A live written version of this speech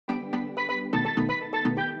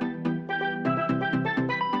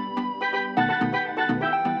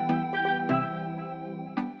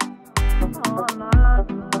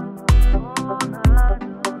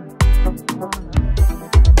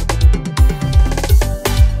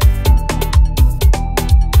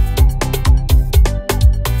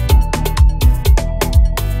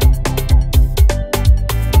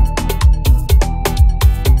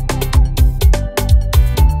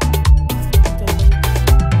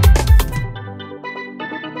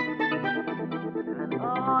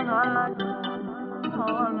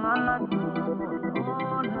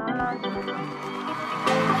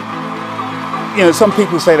some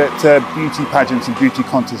people say that beauty pageants and beauty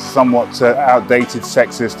contests are somewhat outdated,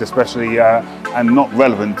 sexist, especially, and not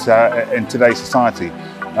relevant in today's society.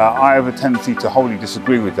 I have a tendency to wholly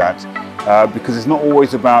disagree with that because it's not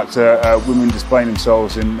always about women displaying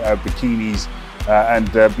themselves in bikinis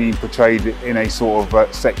and being portrayed in a sort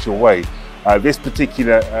of sexual way. This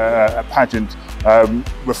particular pageant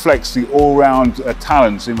reflects the all-round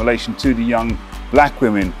talents in relation to the young black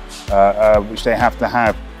women which they have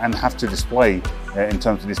to display in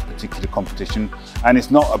terms of this particular competition. And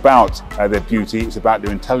it's not about their beauty, it's about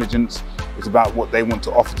their intelligence, it's about what they want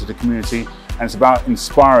to offer to the community, and it's about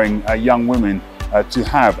inspiring young women to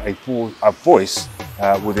have a voice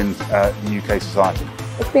within the UK society.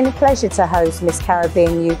 It's been a pleasure to host Miss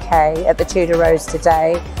Caribbean UK at the Tudor Rose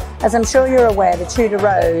today. As I'm sure you're aware, the Tudor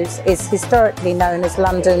Rose is historically known as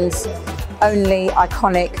London's only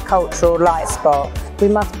iconic cultural light spot. We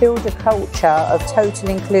must build a culture of total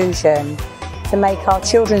inclusion to make our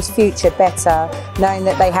children's future better, knowing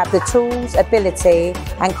that they have the tools, ability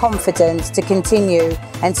and confidence to continue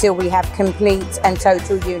until we have complete and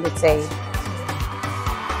total unity.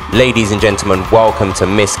 Ladies and gentlemen, welcome to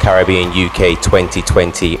Miss Caribbean UK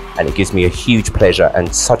 2020, and it gives me a huge pleasure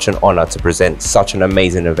and such an honor to present such an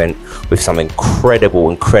amazing event with some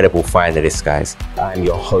incredible finalists, guys. I'm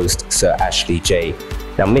your host, Sir Ashley J.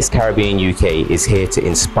 Now, Miss Caribbean UK is here to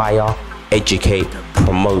inspire, educate,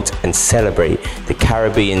 promote and celebrate the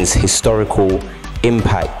Caribbean's historical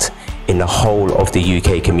impact in the whole of the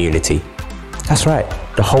UK community. That's right,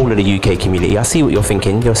 the whole of the UK community. I see what you're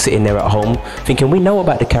thinking. You're sitting there at home thinking, we know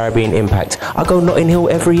about the Caribbean impact. I go Notting Hill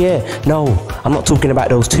every year. No, I'm not talking about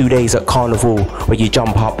those 2 days at Carnival where you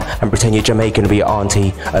jump up and pretend you're Jamaican to be your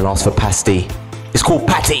auntie and ask for pasty. It's called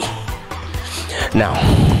patty. Now,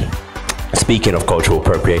 speaking of cultural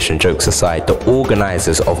appropriation, jokes aside, the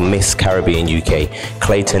organisers of Miss Caribbean UK,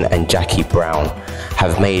 Clayton and Jackie Brown,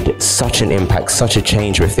 have made such an impact, such a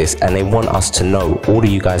change with this, and they want us to know, all of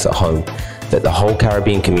you guys at home, that the whole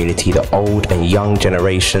Caribbean community, the old and young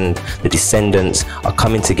generation, the descendants, are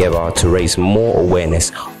coming together to raise more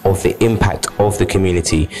awareness of the impact of the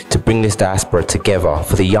community, to bring this diaspora together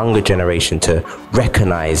for the younger generation to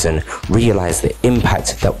recognise and realise the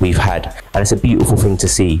impact that we've had. And it's a beautiful thing to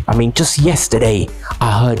see. I mean, just yesterday,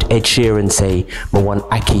 I heard Ed Sheeran say, "Me want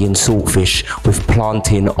ackee and saltfish with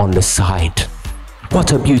plantain on the side."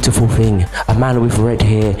 What a beautiful thing. A man with red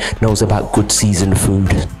hair knows about good seasoned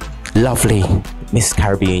food. Lovely. Miss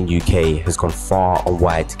Caribbean UK has gone far and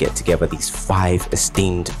wide to get together these 5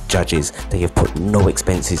 esteemed judges. They have put no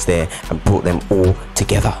expenses there and brought them all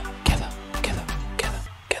together.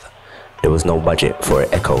 There was no budget for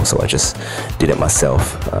an echo, so I just did it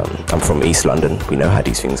myself. I'm from East London. We know how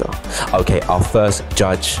these things are. Okay, our first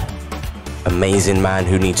judge, amazing man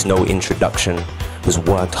who needs no introduction, who's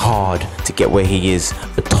worked hard to get where he is,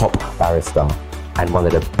 the top barrister and one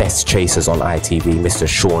of the best chasers on ITV, Mr.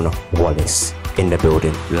 Sean Wallace, in the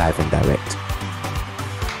building, live and direct.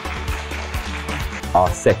 Our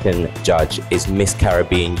second judge is Miss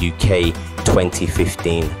Caribbean UK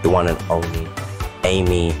 2015, the one and only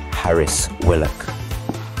Amy Harris Willock.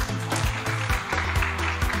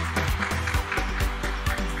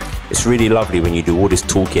 It's really lovely when you do all this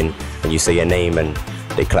talking and you say your name and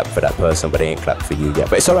they clap for that person, but they ain't clap for you yet.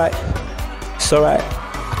 But it's all right. It's all right.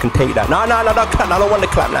 I can take that. No, don't clap. I don't want to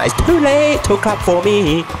clap now. It's too late to clap for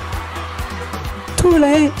me. Too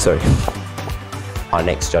late. Sorry. Our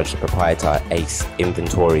next judge, the proprietor, Ace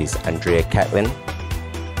Inventories, Andrea Catlin.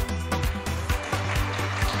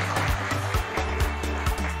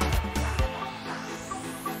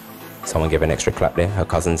 Someone give an extra clap there. Her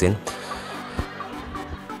cousin's in.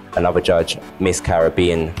 Another judge, Miss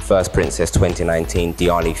Caribbean, First Princess 2019,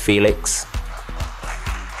 Diani Felix.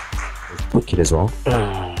 Wicked as well.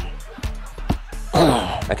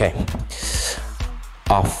 Okay.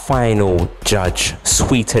 Our final judge,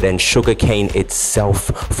 sweeter than sugarcane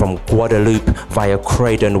itself, from Guadeloupe via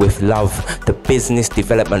Croydon with love, the business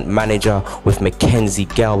development manager with Mackenzie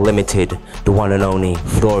Gale Limited, the one and only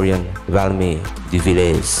Florian Valmy de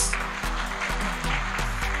Villiers.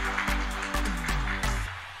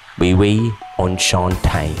 Oui,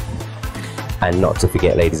 enchanté. And not to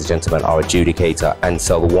forget, ladies and gentlemen, our adjudicator,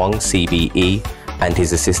 Ansel Wong, CBE, and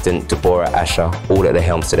his assistant, Deborah Asher, all at the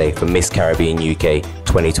helm today for Miss Caribbean UK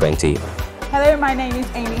 2020. Hello, my name is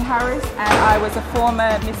Amy Harris, and I was a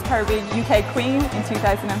former Miss Caribbean UK Queen in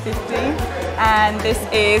 2015. And this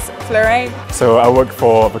is Florent. So I work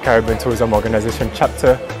for the Caribbean Tourism Organization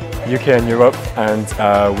chapter, UK and Europe, and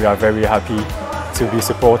we are very happy to be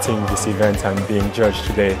supporting this event and being judged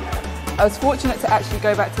today. I was fortunate to actually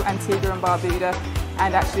go back to Antigua and Barbuda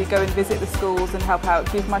and actually go and visit the schools and help out,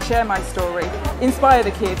 share my story, inspire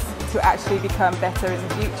the kids to actually become better in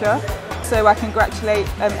the future. So I congratulate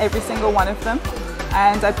every single one of them,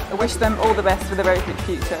 and I wish them all the best for the very good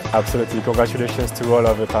future. Absolutely, congratulations to all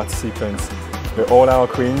of the participants. We're all our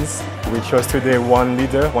queens. We chose today one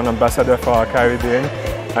leader, one ambassador for our Caribbean,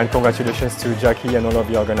 and congratulations to Jackie and all of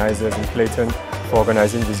the organizers in Clayton for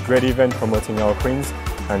organizing this great event, promoting our queens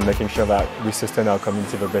and making sure that we sustain our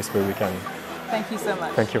community the best way we can. Thank you so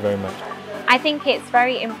much. Thank you very much. I think it's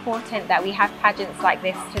very important that we have pageants like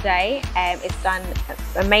this today. It's done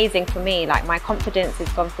amazing for me. Like, my confidence has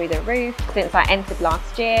gone through the roof since I entered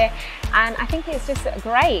last year, and I think it's just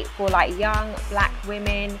great for like young black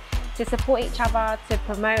women to support each other, to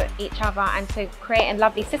promote each other, and to create a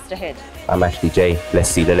lovely sisterhood. I'm Ashley J. Let's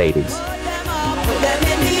see the ladies.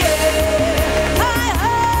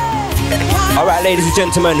 Alright, ladies and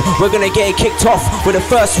gentlemen, we're going to get it kicked off with the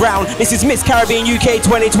first round. This is Miss Caribbean UK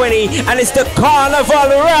 2020, and it's the Carnival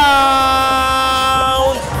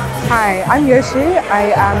round! Hi, I'm Yoshi.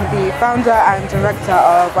 I am the founder and director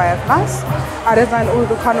of YF Mass. I design all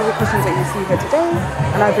the carnival costumes that you see here today,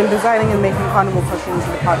 and I've been designing and making carnival costumes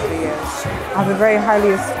in the past 3 years. I have a very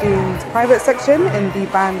highly esteemed private section in the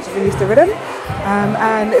band Release the Rhythm.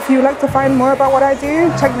 And if you'd like to find more about what I do,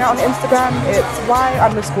 check me out on Instagram. It's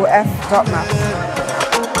y_f.math.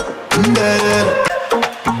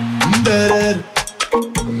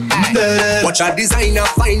 Watch a designer,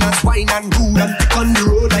 finance, wine and rude and pick on the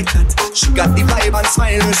road like that. She got the vibe and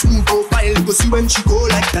smile and smooth profile. Go see when she go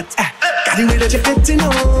like that. Got the way that you're getting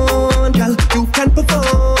on, girl. You can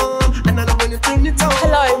perform, and I don't want to turn it on.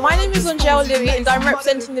 Hello, my name is Angel Louis, and I'm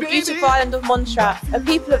representing the beautiful island of Montserrat, a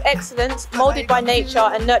people of excellence, moulded by nature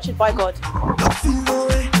and nurtured by God.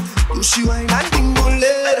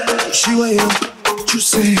 You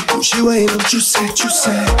say, she wait up, you say, she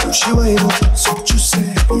wait up, so you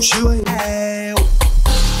say, she wait up.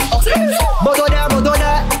 Bodo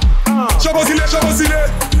there. Shabosile.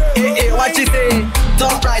 Hey, what you say?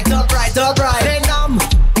 Top right. Say nom,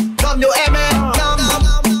 you aimé, nom,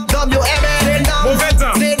 you aimé, say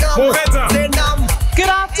nom. Good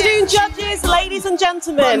afternoon, judges, ladies and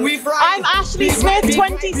gentlemen. I'm Ashley Smith,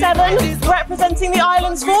 27, representing the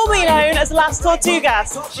islands formerly known as Las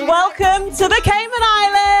Tortugas. Welcome to the Cayman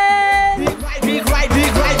Islands. Big ride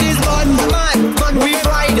is man, we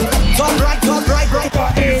ride. Top right.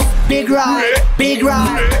 Big ride.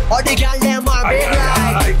 All the girls them are big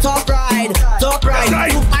ride. Top right.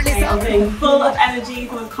 Something full of energy,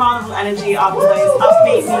 full of carnival energy, our boys,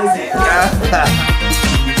 upbeat music.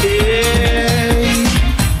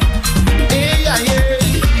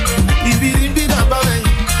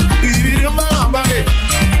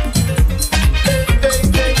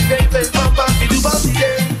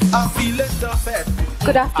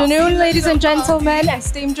 Good afternoon, ladies and gentlemen,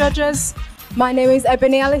 esteemed judges. My name is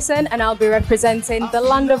Ebony Allison, and I'll be representing the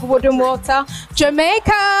land of wood and water,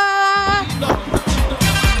 Jamaica.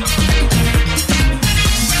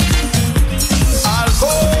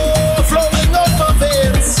 Alcohol flowing up my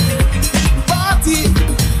veins, party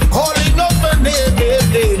calling up my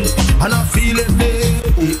name, and I'm feeling it.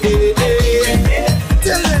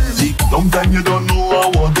 Tell them, long time you don't know I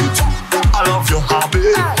want it. I love your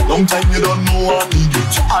habit. Long time you don't know I need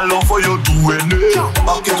it. I love how you doing it.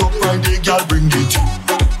 Back it up right there, girl, bring it.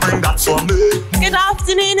 Bring that for me. Good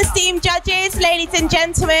afternoon, esteemed judges, ladies and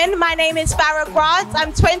gentlemen. My name is Farah Grant.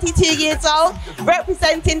 I'm 22 years old,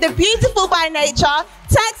 representing the beautiful by nature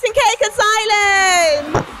Turks and Caicos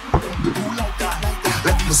Island.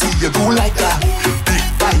 Let me see you do like that. Big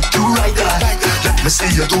bite, you like that. Let me see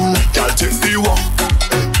you do like that. Take the walk.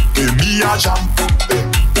 Give me a jam.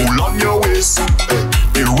 Pull on your waist.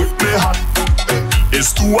 Be with me hot.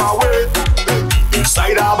 It's 2 hours.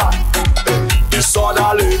 Inside our band. It's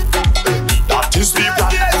orderly. That is the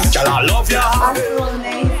plan. Girl, I love you. I feel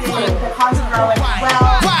amazing. The cars are growing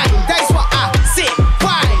well. Why? That's what I say.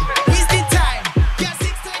 Why? Waste the time. Yeah,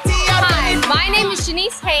 6:30. Hi, my name is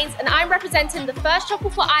Shanice Haynes, and I'm representing the first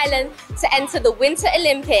tropical island to enter the Winter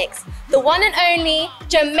Olympics, the one and only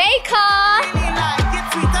Jamaica.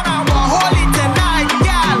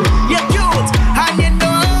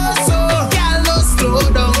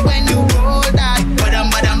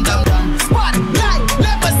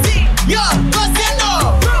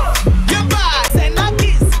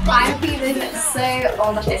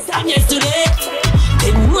 All of this. And yesterday,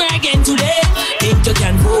 then more again today. Think you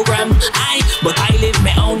can program, but I live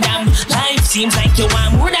my own damn life. Seems like you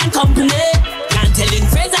want more than company. Can't tell in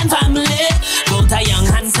friends and family. Both a young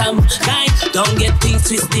handsome guy. Don't get things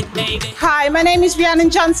twisted, baby. Hi, my name is Rhiannon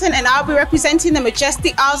Johnson, and I'll be representing the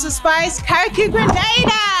majestic Isles of Spice, Carriacou,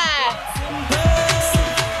 Grenada.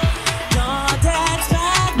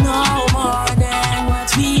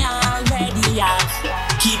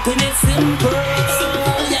 simple.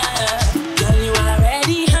 Yeah. Girl, you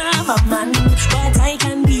already have a man, but I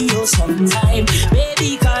can be yours sometime.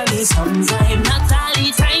 Baby, call me sometime, not all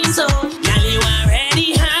the time. So, girl, you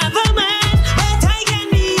already have a man, but I can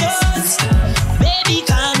be yours. Baby,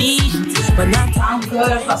 call me, but not all. I'm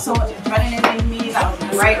good. I've got so much adrenaline in me. That was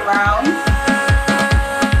a great round.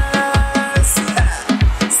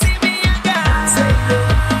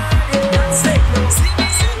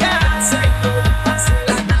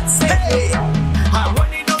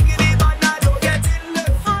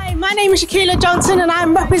 My name is Shaquila Johnson and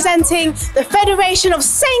I'm representing the Federation of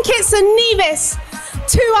St. Kitts and Nevis.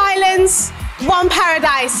 2 islands, 1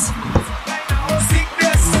 paradise.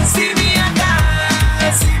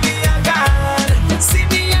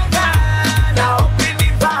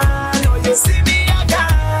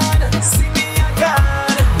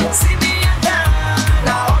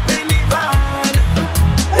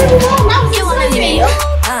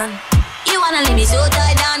 You wanna leave me so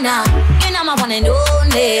tied down now. You know my one and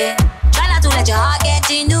only. Try not to let your heart get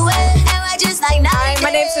in the way. And we're just like Hi,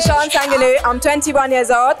 my name's Sashan Sanganu. I'm 21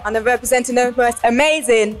 years old and I'm representing the most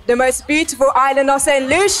amazing, the most beautiful island of St.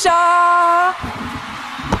 Lucia.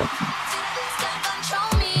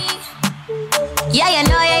 Yeah, you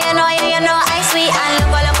know, I sweet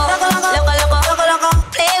and loco.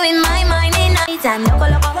 Play with my mind in night time. Loco.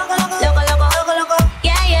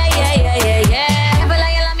 Yeah. People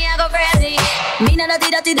like you love me, I go crazy. Me no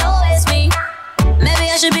dirty, don't waste me.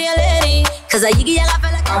 Maybe I should be a lady. Cause I feel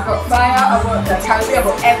like I've got fire, I've got the country, I've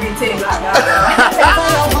got everything like that. Wherever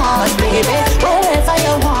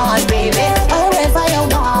you want, baby. Wherever you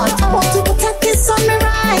want. I want to put a kiss on me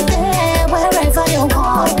right there. Wherever you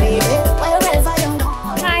want, baby. Wherever you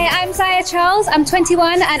want. Hi, I'm Zaya Charles. I'm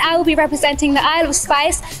 21 and I will be representing the Isle of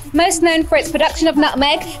Spice, most known for its production of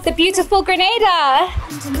nutmeg, the beautiful Grenada.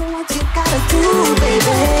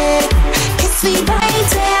 Kiss me right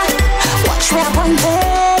there. Watch where one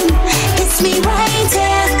day. Kiss me right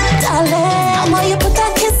there, darling. I want you put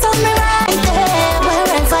that kiss on me right there.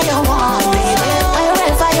 Wherever you want, baby.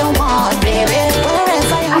 Wherever you want, baby.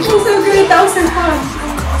 Wherever you want. I feel so good, that was so fun.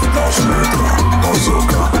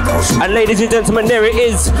 And ladies and gentlemen, there it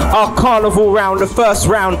is, our carnival round, the first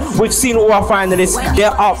round. We've seen all our finalists,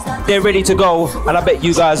 they're up, they're ready to go, and I bet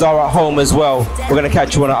you guys are at home as well. We're going to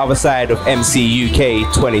catch you on the other side of MC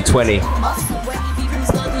UK 2020. We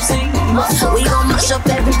gon' mash up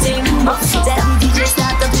everything. That DJ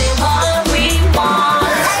start to play what we want.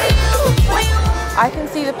 I can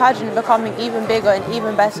see the pageant becoming even bigger and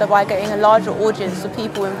even better by getting a larger audience of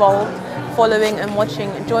people involved, following and watching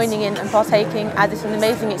and joining in and partaking, as it's an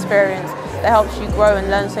amazing experience that helps you grow and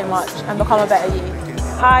learn so much and become a better you.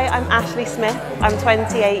 Hi, I'm Ashley Smith. I'm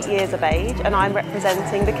 28 years of age and I'm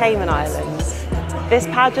representing the Cayman Islands. This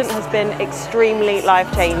pageant has been extremely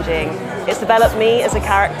life-changing. It's developed me as a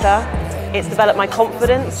character, it's developed my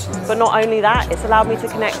confidence, but not only that, it's allowed me to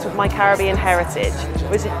connect with my Caribbean heritage,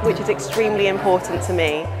 which is extremely important to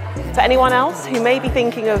me. For anyone else who may be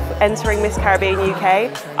thinking of entering Miss Caribbean UK,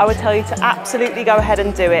 I would tell you to absolutely go ahead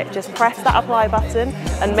and do it. Just press that apply button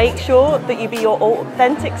and make sure that you be your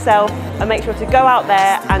authentic self and make sure to go out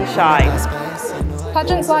there and shine.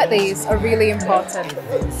 Pageants like these are really important,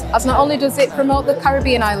 as not only does it promote the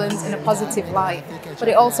Caribbean islands in a positive light, but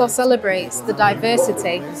it also celebrates the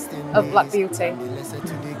diversity of black beauty.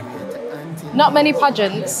 Not many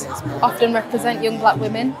pageants often represent young black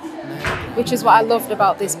women, which is what I loved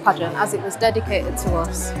about this pageant, as it was dedicated to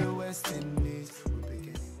us.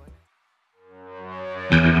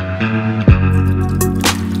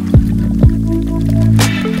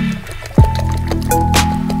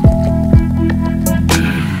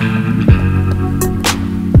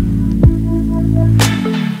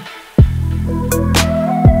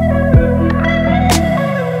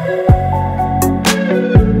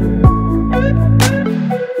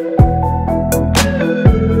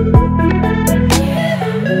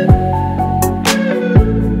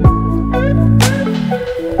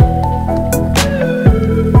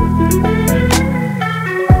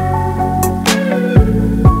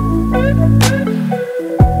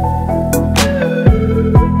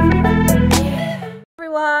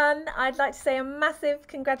 I'd like to say a massive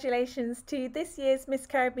congratulations to this year's Miss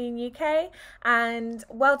Caribbean UK and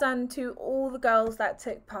well done to all the girls that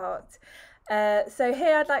took part. So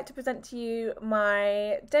here I'd like to present to you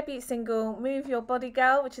my debut single, Move Your Body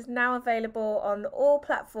Girl, which is now available on all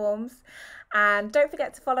platforms. And don't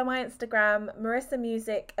forget to follow my Instagram, Marissa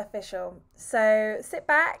Music Official. So sit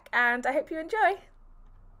back and I hope you enjoy.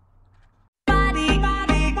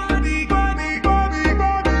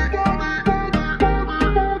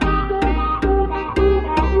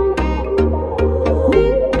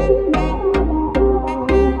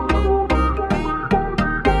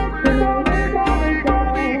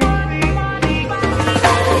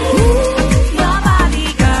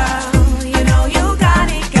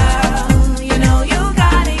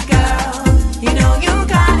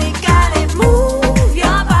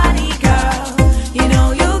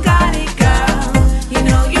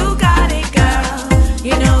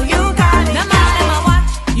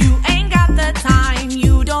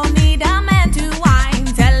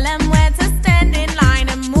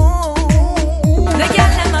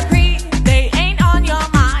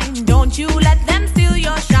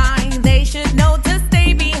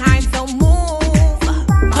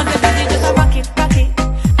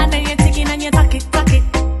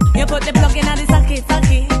 put the plug in the socket,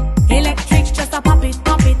 socket. Electric, just a pop it,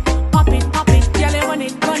 pop it, pop it, pop it. Girl, you run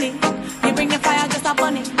it, run it. You bring the fire, just a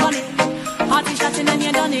burn it, burn it. Party shotting and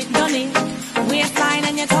you done it, done it. Waistline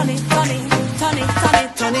and you turn it, turn it, turn it, turn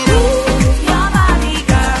it, turn it. Move your body,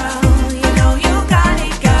 girl. You know you got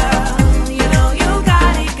it, girl. You know you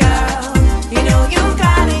got it, girl. You know you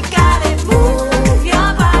got it, got it. Move your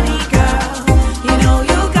body, girl. You know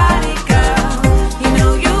you got it, girl. You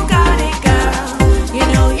know you got it, girl. You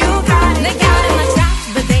know you got it. They got in the trap,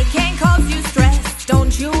 but they can't cause you stress.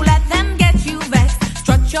 Don't you let them get you vexed.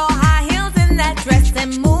 Strut your high heels in that dress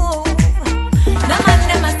and move. The man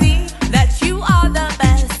them I see that you are the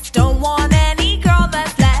best. Don't want any girl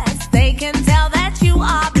that's less. They can tell that you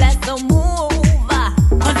are blessed. So move.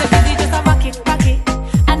 Cause the busy just a rock it, rock it.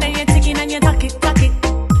 And then you're ticking and you tuck it, tuck it.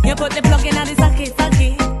 You put the plug in the socket,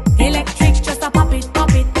 socket. Electric, just a pop it,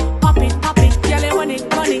 pop it, pop it, pop it. Girl, you run it,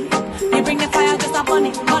 run it. You bring the fire, just a burn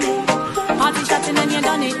it, burn it. Party shotting and you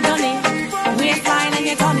done it, done it. Waistline and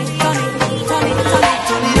you turn it, turn it, turn it, turn it,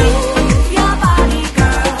 turn it. Move your body,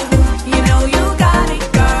 girl. You know you got it,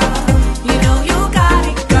 girl. You know you got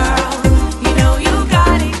it, girl. You know you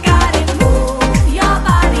got it, got it. Move your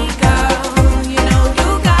body, girl. You know you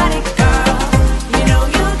got it, girl. You know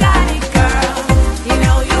you got it, girl. You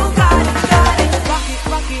know you got it, got it. Rock it,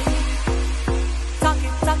 rock it. Tuck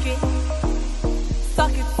it, tuck it.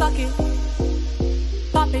 Suck it, suck it.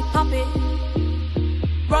 Pop it, pop it.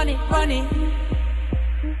 Run it, run it.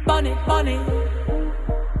 Bun it, bun it.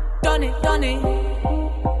 Done it, done it.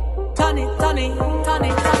 Turn it, turn it, turn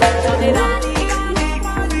it, turn it, turn it on.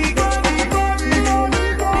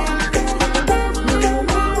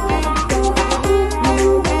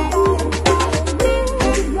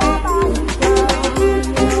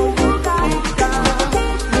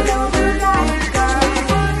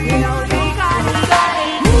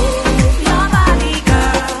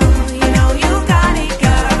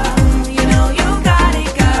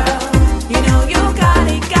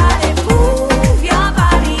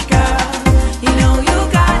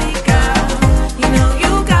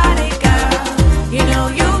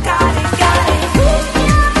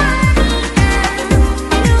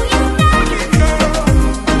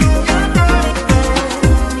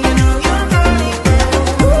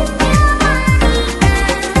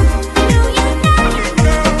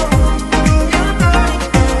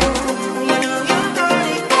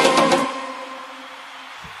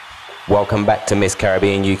 Welcome back to Miss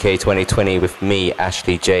Caribbean UK 2020 with me,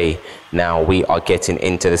 Ashley J. Now we are getting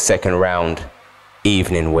into the second round,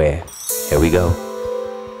 evening wear. Here we go.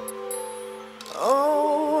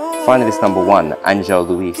 Finalist number 1, Angel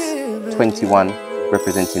Luis, 21,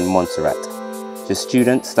 representing Montserrat. She's a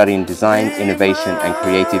student studying design, innovation and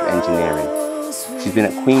creative engineering. She's been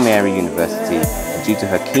at Queen Mary University, and due to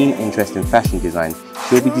her keen interest in fashion design,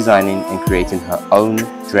 she'll be designing and creating her own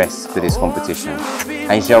dress for this competition.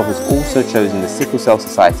 Angel has also chosen the Sickle Cell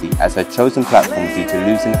Society as her chosen platform due to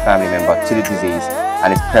losing a family member to the disease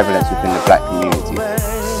and its prevalence within the black community.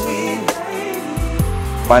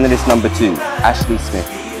 Finalist number 2, Ashley Smith,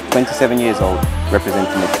 27 years old,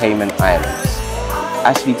 representing the Cayman Islands.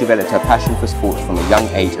 Ashley developed her passion for sports from a young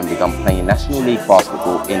age and began playing National League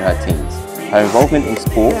basketball in her teens. Her involvement in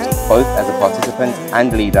sport, both as a participant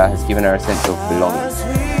and leader, has given her a sense of belonging.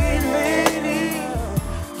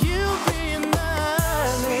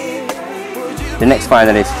 The next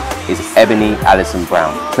finalist is Ebony Allison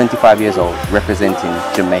Brown, 25 years old, representing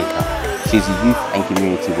Jamaica. She's a youth and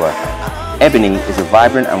community worker. Ebony is a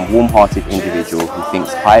vibrant and warm-hearted individual who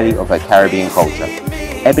thinks highly of her Caribbean culture.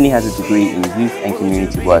 Ebony has a degree in youth and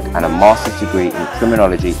community work and a master's degree in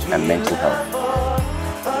criminology and mental health.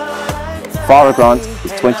 Farah Grant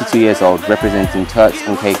is 22 years old, representing Turks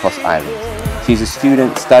and Caicos Islands. She's a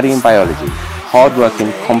student studying biology,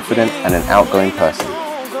 hard-working, confident and an outgoing person.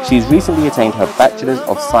 She's recently attained her Bachelor's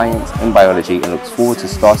of Science in Biology and looks forward to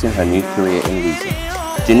starting her new career in research.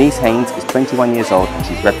 Janice Haynes is 21 years old and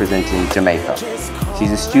she's representing Jamaica.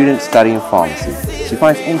 She's a student studying pharmacy. She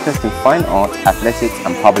finds interest in fine art, athletics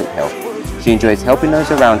and public health. She enjoys helping those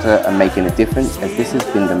around her and making a difference, as this has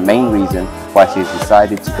been the main reason why she has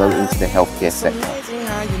decided to go into the healthcare sector.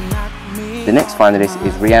 The next finalist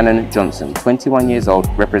is Rhiannon Johnson, 21 years old,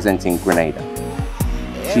 representing Grenada.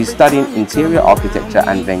 She's studying interior architecture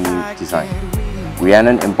and venue design.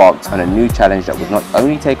 Rhiannon embarked on a new challenge that would not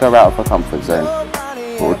only take her out of her comfort zone,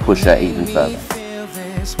 but would push her even further.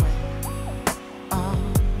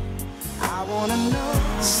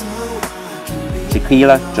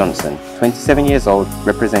 Shaquila Johnson, 27 years old,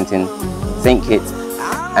 representing St. Kitts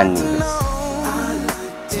and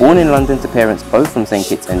Nevis. Born in London to parents both from St.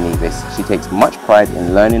 Kitts and Nevis, she takes much pride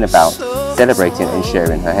in learning about celebrating and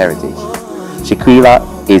sharing her heritage.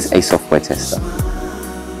 Shaquila is a software tester.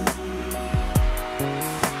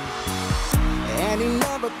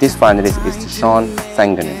 This finalist is Tashawn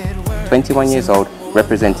Sanganen, 21 years old,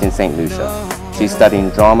 representing St. Lucia. She's studying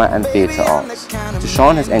drama and theatre arts.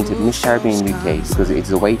 Tashawn has entered Miss Caribbean UK because it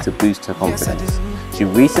is a way to boost her confidence. She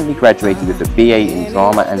recently graduated with a BA in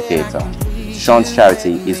drama and theatre. Tashawn's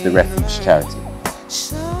charity is the Refuge charity.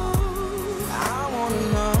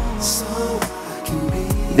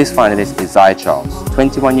 This finalist is Zaya Charles,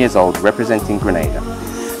 21 years old, representing Grenada.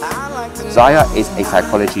 Zaya is a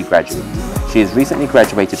psychology graduate. She has recently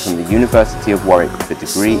graduated from the University of Warwick with a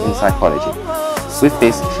degree in psychology. With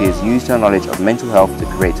this, she has used her knowledge of mental health to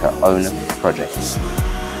create her own projects.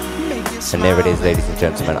 And there it is, ladies and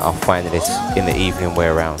gentlemen, our finalists in the evening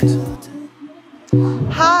wear round.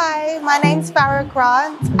 Hi, my name's Farah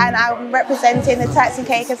Grant and I'm representing the Turks and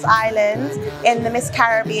Caicos Islands in the Miss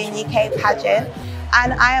Caribbean UK pageant.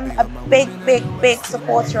 And I am a big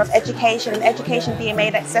supporter of education and education being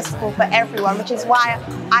made accessible for everyone, which is why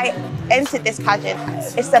I entered this pageant.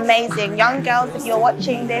 It's amazing. Young girls, if you're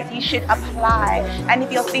watching this, you should apply. And if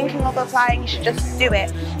you're thinking of applying, you should just do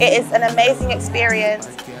it. It is an amazing experience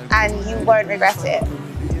and you won't regret it.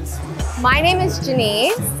 My name is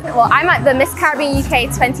Janice. Well, I'm at the Miss Caribbean UK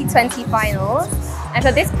 2020 finals. And so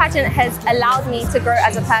this pageant has allowed me to grow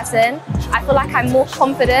as a person. I feel like I'm more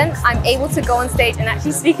confident. I'm able to go on stage and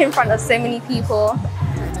actually speak in front of so many people.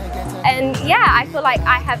 And yeah, I feel like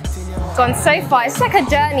I have gone so far. It's like a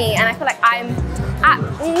journey and I feel like I'm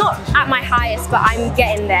not at my highest, but I'm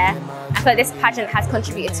getting there. I feel like this pageant has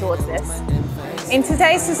contributed towards this. In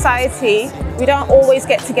today's society, we don't always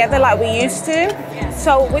get together like we used to.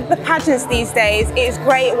 So with the pageants these days, it is a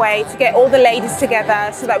great way to get all the ladies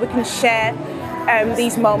together so that we can share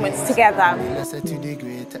these moments together. To the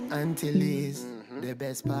great Antilles, the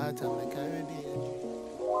best part of the Caribbean.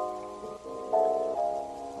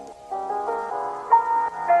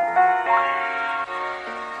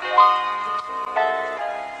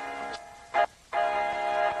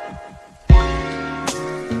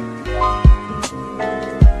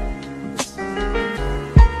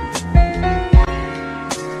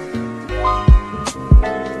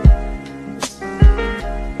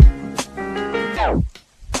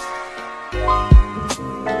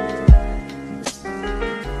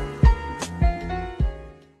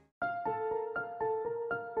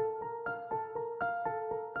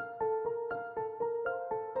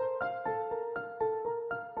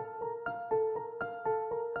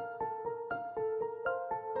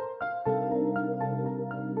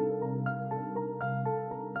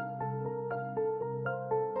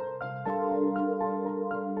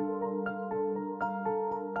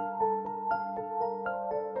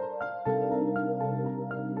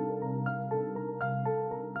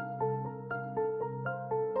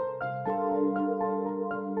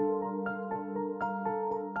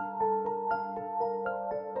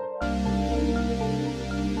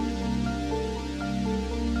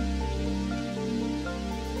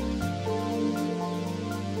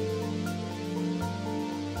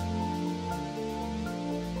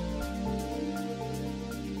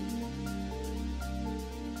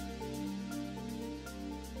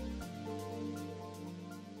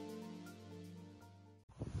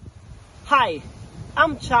 Hi,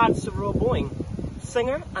 I'm Chad Suro-Boeing,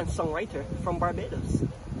 singer and songwriter from Barbados.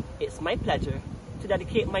 It's my pleasure to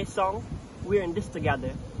dedicate my song, We're in This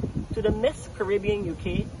Together, to the Miss Caribbean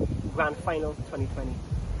UK Grand Final 2020.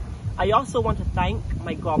 I also want to thank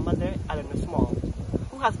my godmother, Eleanor Small,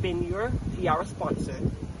 who has been your tiara sponsor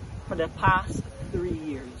for the past 3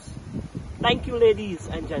 years. Thank you, ladies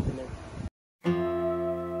and gentlemen.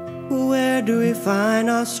 Where do we find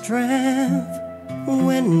our strength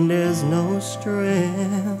when there's no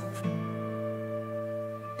strength?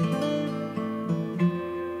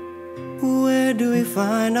 Where do we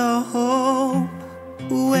find our hope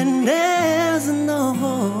when there's no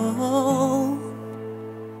hope?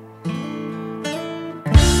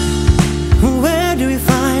 Where do we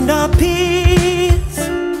find our peace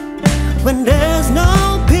when there's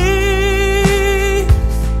no peace?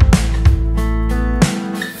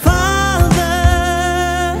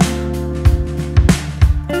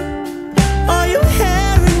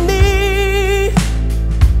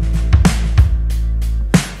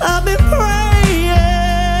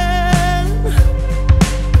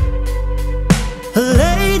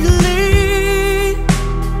 Lately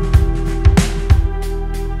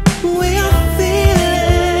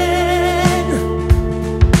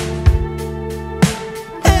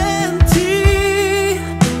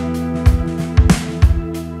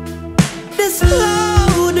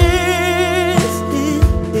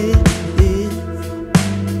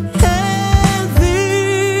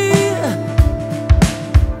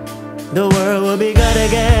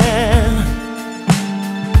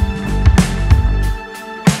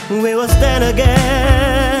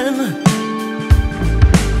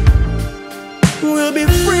we'll be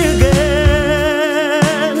free again.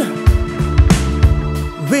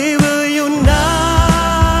 We will unite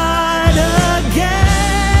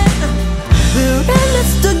again. We're in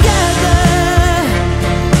this together.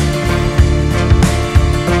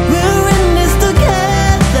 We're in this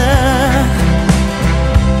together.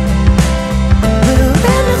 We're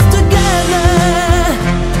in this together.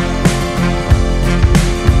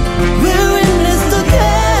 We're in this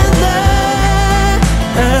together.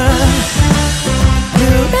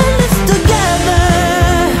 We're in this together.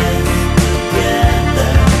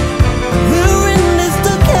 We're in this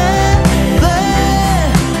together.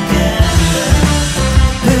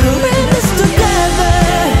 We're in this together.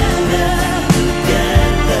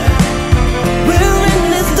 We're in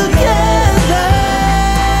this together.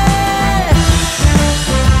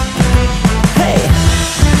 Hey.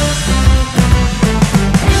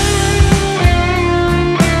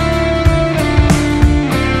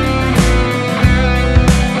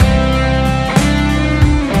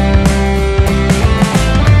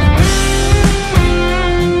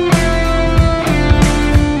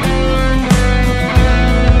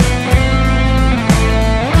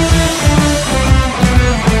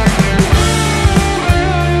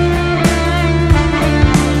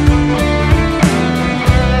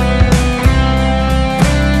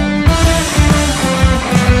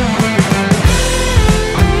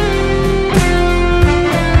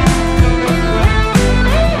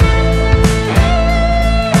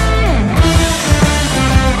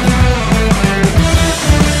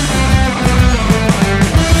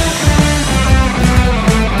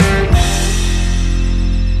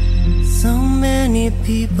 So many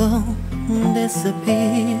people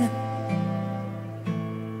disappear.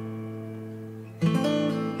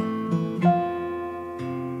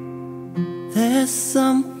 There's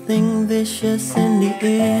something vicious in the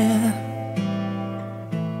air.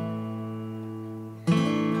 The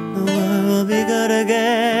world will be good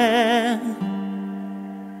again.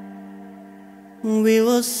 We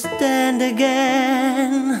will stand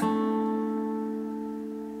again.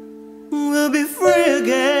 We'll be free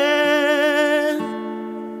again.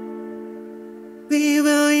 We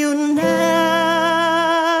will unite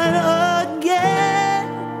again.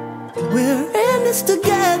 We're in this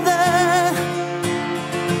together.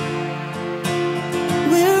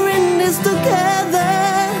 We're in this together.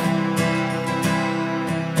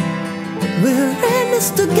 We're in this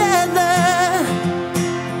together.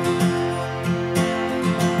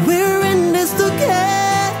 We're in this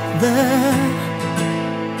together.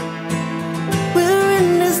 We're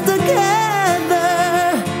in this together.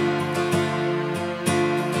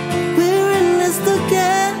 We're in this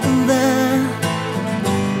together.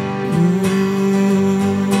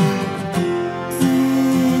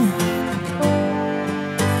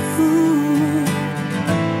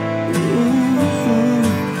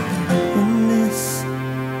 In this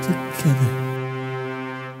together.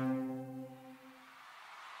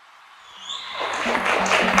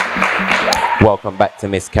 Welcome back to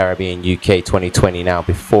Miss Caribbean UK 2020. Now,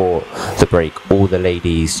 before the break, all the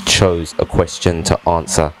ladies chose a question to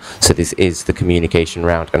answer. So this is the communication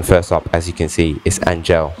round. And first up, as you can see, is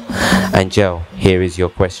Angel. Angel, here is your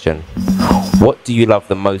question. What do you love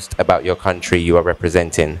the most about your country you are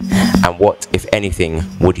representing? And what, if anything,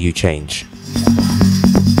 would you change?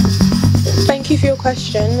 Thank you for your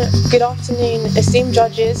question. Good afternoon, esteemed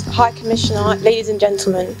judges, High Commissioner, ladies and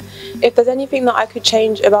gentlemen. If there's anything that I could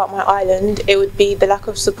change about my island, it would be the lack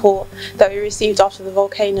of support that we received after the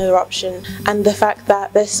volcano eruption, and the fact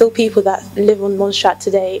that there's still people that live on Montserrat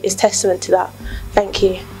today is testament to that. Thank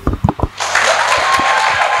you.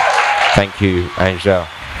 Thank you, Angel.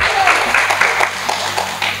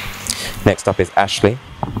 Next up is Ashley.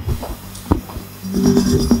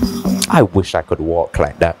 I wish I could walk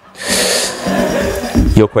like that.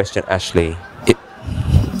 Your question, Ashley.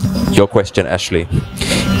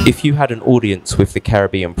 If you had an audience with the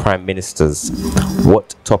Caribbean Prime Ministers,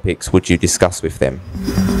 what topics would you discuss with them?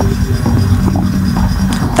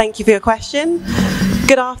 Thank you for your question.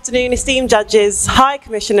 Good afternoon, esteemed judges, High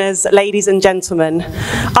Commissioners, ladies and gentlemen.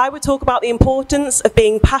 I would talk about the importance of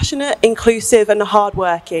being passionate, inclusive and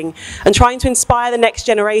hardworking, and trying to inspire the next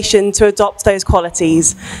generation to adopt those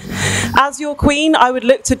qualities. As your Queen, I would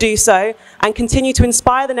look to do so and continue to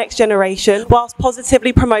inspire the next generation whilst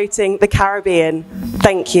positively promoting the Caribbean.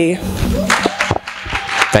 Thank you.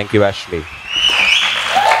 Thank you, Ashley.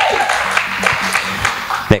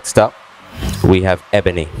 Next up, we have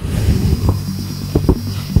Ebony.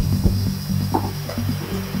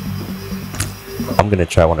 I'm going to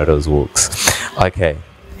try one of those walks. Okay,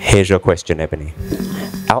 here's your question, Ebony.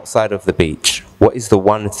 Outside of the beach, what is the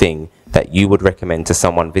one thing that you would recommend to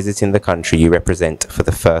someone visiting the country you represent for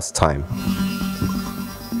the first time?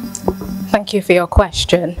 Thank you for your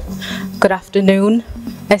question. Good afternoon,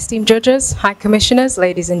 esteemed judges, high commissioners,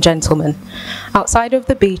 ladies and gentlemen. Outside of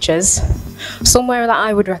the beaches, somewhere that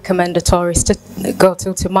I would recommend a tourist to go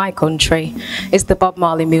to my country is the Bob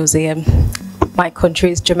Marley Museum. My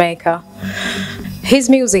country is Jamaica. His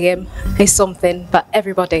museum is something that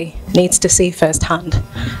everybody needs to see firsthand.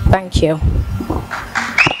 Thank you.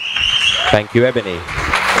 Thank you, Ebony.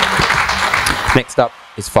 Next up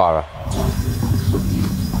is Farah.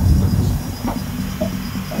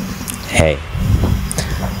 Hey,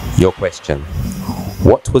 your question.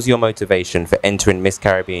 What was your motivation for entering Miss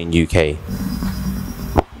Caribbean UK?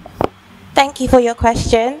 Thank you for your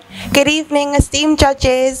question. Good evening, esteemed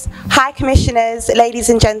judges, high commissioners, ladies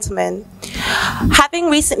and gentlemen. Having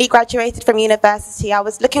recently graduated from university, I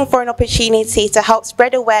was looking for an opportunity to help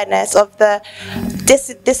spread awareness of the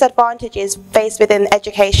disadvantages faced within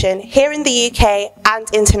education here in the UK and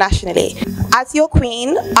internationally. As your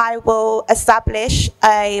queen, I will establish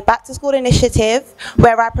a back-to-school initiative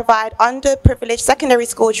where I provide underprivileged secondary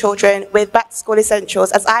school children with back-to-school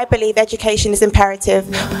essentials, as I believe education is imperative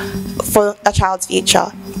for a child's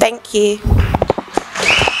future. Thank you.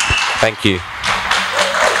 Thank you.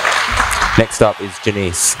 Next up is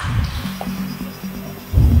Janice.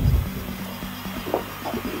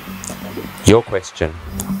 Your question.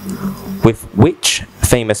 With which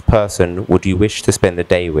famous person would you wish to spend the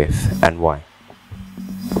day with and why?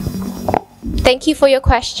 Thank you for your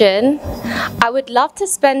question. I would love to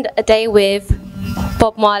spend a day with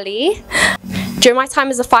Bob Marley. During my time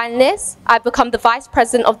as a finalist, I've become the Vice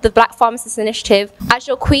President of the Black Pharmacists Initiative. As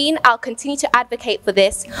your queen, I'll continue to advocate for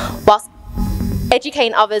this whilst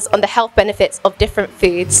educating others on the health benefits of different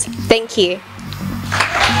foods. Thank you.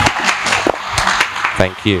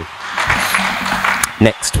 Thank you.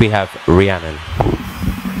 Next we have Rhiannon.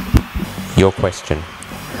 Your question.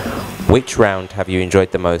 Which round have you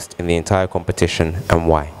enjoyed the most in the entire competition and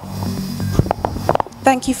why?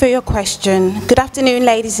 Thank you for your question. Good afternoon,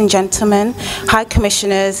 ladies and gentlemen, high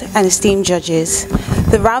commissioners and esteemed judges.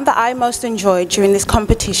 The round that I most enjoyed during this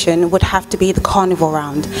competition would have to be the carnival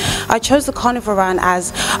round. I chose the carnival round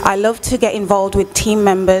as I love to get involved with team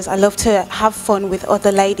members, I love to have fun with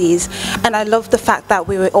other ladies, and I love the fact that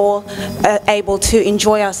we were all able to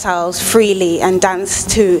enjoy ourselves freely and dance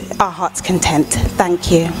to our heart's content.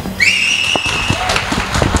 Thank you.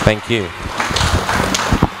 Thank you.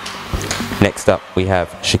 Next up we have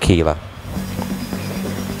Shakila.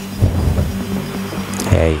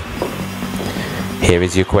 Hey, here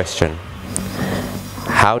is your question.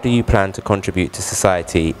 How do you plan to contribute to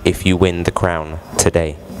society if you win the crown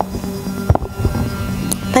today?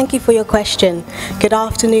 Thank you for your question. Good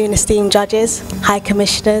afternoon, esteemed judges, high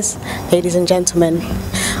commissioners, ladies and gentlemen.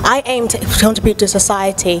 I aim to contribute to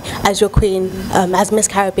society as your queen, as Miss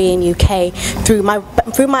Caribbean UK, through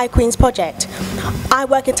my Queen's Project. I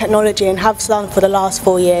work in technology and have done for the last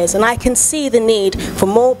 4 years, and I can see the need for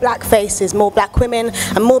more black faces, more black women,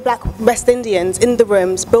 and more black West Indians in the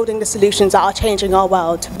rooms building the solutions that are changing our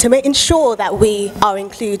world, to ensure that we are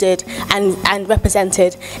included and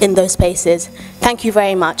represented in those spaces. Thank you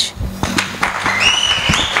very much.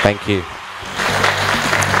 Thank you.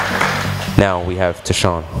 Now we have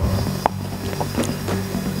Tashawn.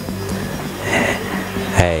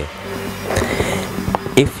 Hey.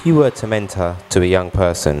 If you were to mentor to a young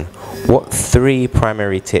person, what 3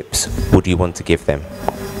 primary tips would you want to give them?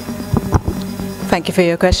 Thank you for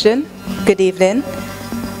your question. Good evening,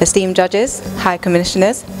 esteemed judges, high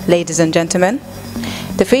commissioners, ladies and gentlemen.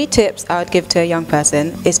 The 3 tips I would give to a young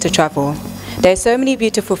person is to travel. There are so many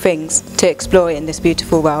beautiful things to explore in this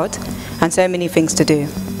beautiful world and so many things to do.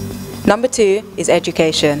 Number 2 is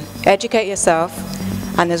education. Educate yourself,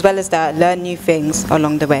 and as well as that, learn new things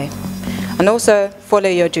along the way. And also, follow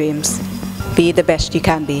your dreams. Be the best you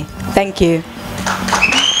can be. Thank you.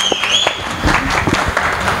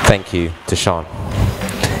 Thank you, Tashawn.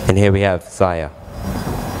 And here we have Zaya.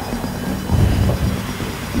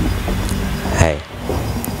 Hey.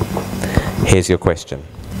 Here's your question.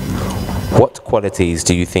 What qualities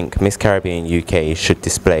do you think Miss Caribbean UK should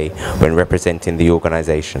display when representing the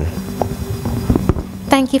organisation?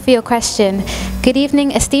 Thank you for your question. Good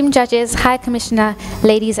evening, esteemed judges, High Commissioner,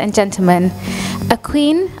 ladies and gentlemen. A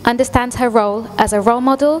queen understands her role as a role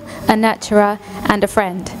model, a nurturer, and a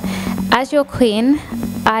friend. As your queen,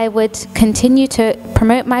 I would continue to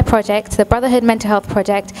promote my project, the Brotherhood Mental Health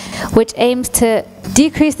Project, which aims to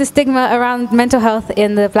decrease the stigma around mental health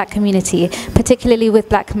in the black community, particularly with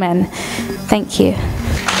black men. Thank you.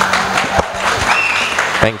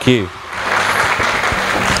 Thank you.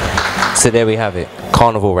 So there we have it.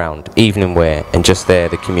 carnival round, evening wear, and just there,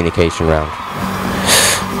 the communication round.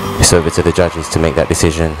 It's over to the judges to make that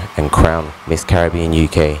decision and crown Miss Caribbean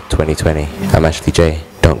UK 2020. I'm Ashley J.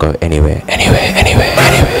 Don't go anywhere, anywhere, anywhere,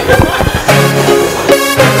 anywhere.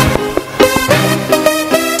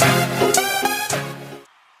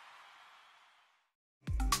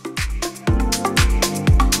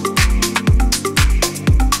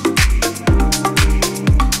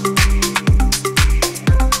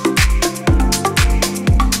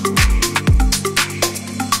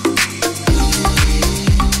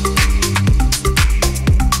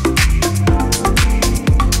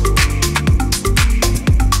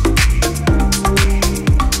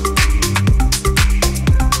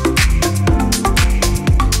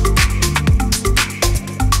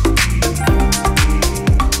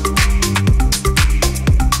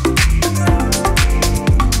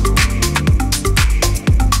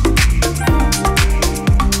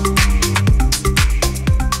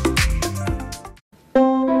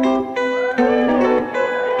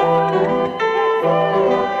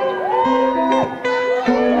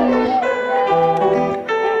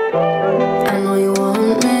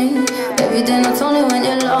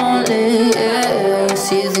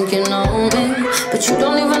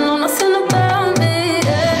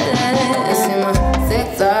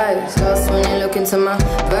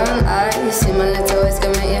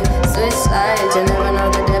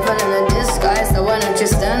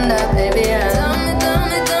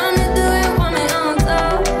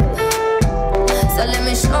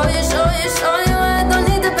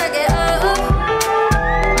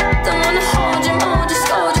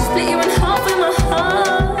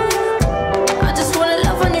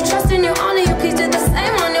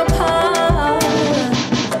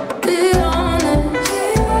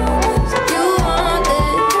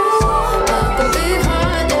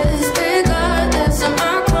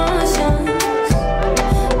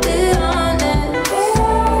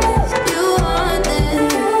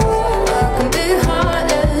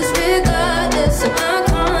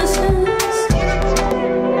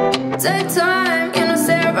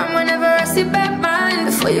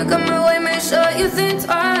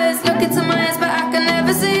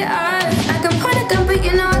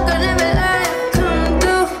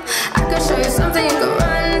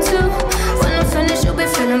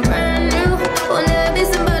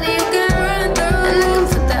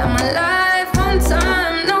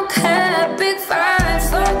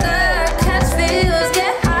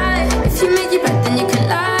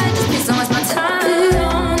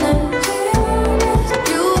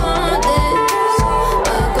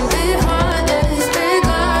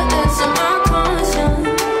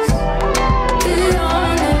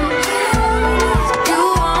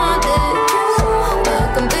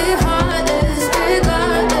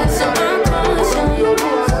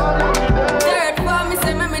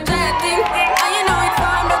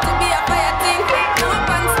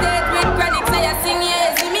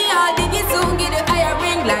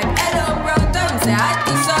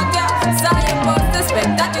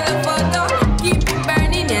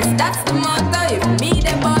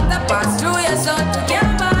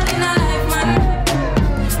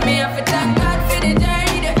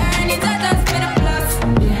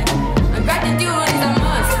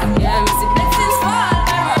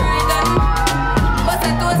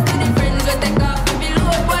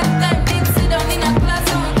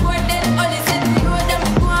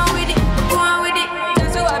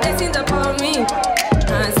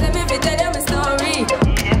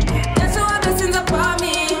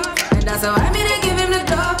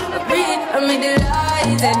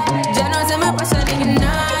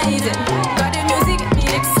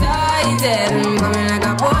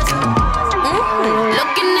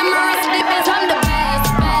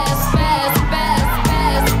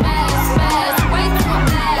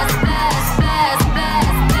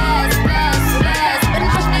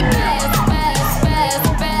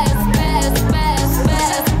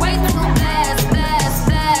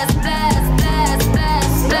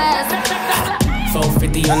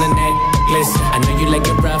 On the necklace, I know you like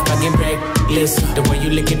it rough, I get reckless. The way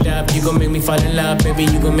you lick it up, you gon' make me fall in love. Baby,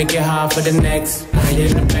 you gon' make it hard for the next. I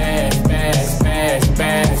in the best.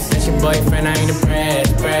 That's your boyfriend, I ain't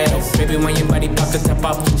impressed. Baby, when your body pop the top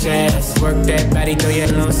off your chest, work that body, throw your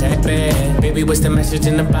little set bed. Baby, what's the message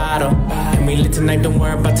in the bottle? And we lit tonight, don't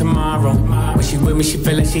worry about tomorrow. When she with me, she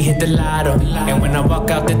feel like she hit the lotto. And when I walk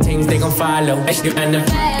out, the teams, they gon' follow. And she and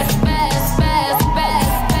the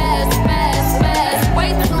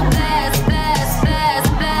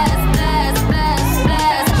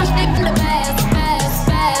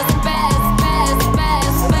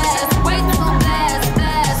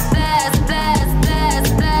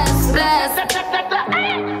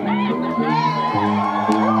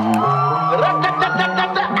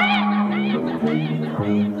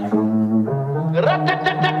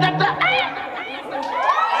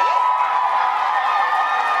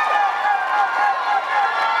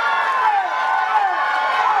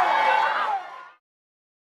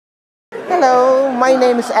Hello, my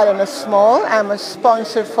name is Eleanor Small. I'm a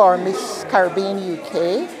sponsor for Miss Caribbean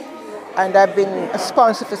UK, and I've been a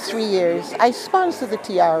sponsor for 3 years. I sponsor the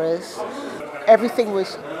tiaras. Everything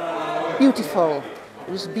was beautiful.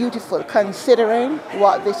 It was beautiful considering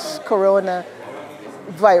what this corona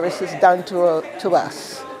virus has done to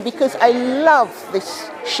us. Because I love this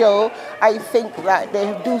show, I think that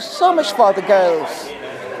they do so much for the girls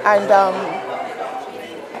and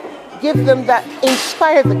give them that,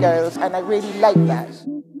 inspire the girls, and I really like that.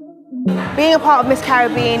 Being a part of Miss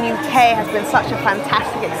Caribbean UK has been such a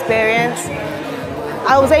fantastic experience.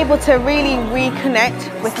 I was able to really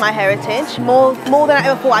reconnect with my heritage more than I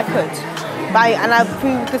ever thought I could.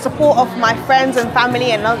 Through the support of my friends and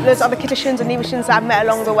family and those other kitchens and musicians I've met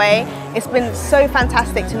along the way, it's been so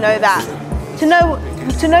fantastic to know that,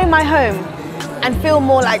 to know my home and feel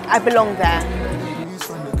more like I belong there.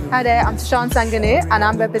 Hi there, I'm Sean Sanganu and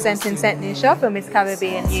I'm representing St. Lucia for Miss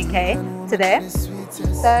Caribbean UK today.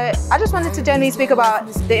 So I just wanted to generally speak about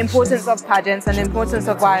the importance of pageants and the importance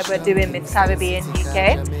of why we're doing Miss Caribbean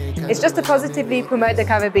UK. It's just to positively promote the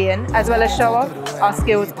Caribbean as well as show off our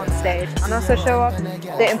skills on stage and also show off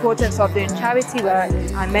the importance of doing charity work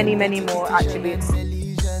and many, many more attributes.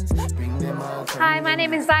 Hi, my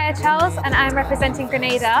name is Zaya Charles and I'm representing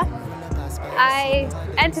Grenada. I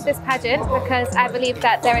entered this pageant because I believe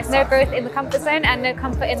that there is no growth in the comfort zone and no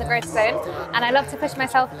comfort in the growth zone, and I love to push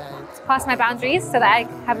myself past my boundaries so that I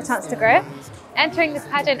have a chance to grow. Entering this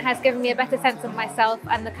pageant has given me a better sense of myself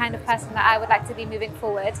and the kind of person that I would like to be moving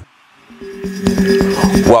forward.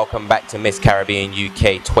 Welcome back to Miss Caribbean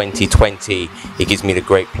UK 2020. It gives me the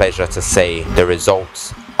great pleasure to say the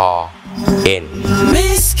results are in.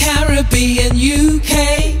 Miss Caribbean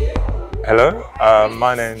UK. Hello,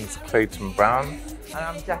 my name's Clayton Brown. And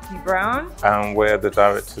I'm Jackie Brown. And we're the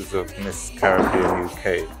directors of Miss Caribbean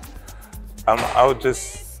UK. I would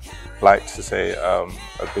just like to say a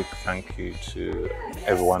big thank you to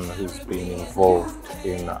everyone who's been involved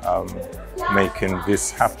in making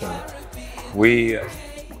this happen. We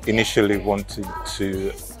initially wanted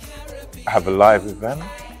to have a live event,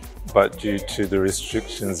 but due to the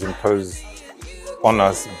restrictions imposed on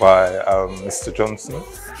us by Mr. Johnson,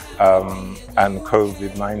 and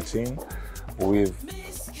COVID-19, we've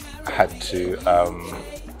had to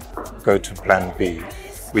go to plan B,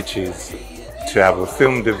 which is to have a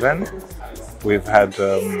filmed event. We've had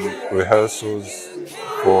rehearsals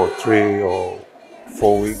for 3 or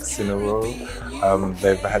 4 weeks in a row.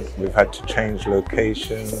 We've had to change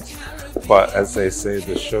locations, but as they say,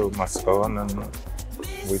 the show must go on, and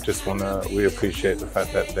we appreciate the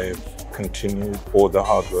fact that they've continued all the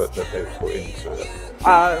hard work that they've put into it.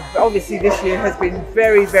 Obviously this year has been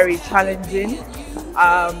very, very challenging,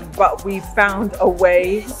 but we found a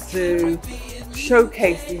way to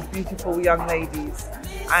showcase these beautiful young ladies.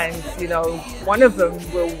 And you know, one of them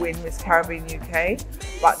will win Miss Caribbean UK,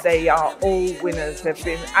 but they are all winners. They've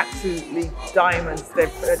been absolutely diamonds.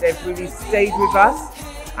 They've really stayed with us,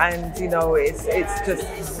 and you know, it's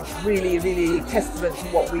just really, really testament to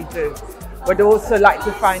what we do. We'd also like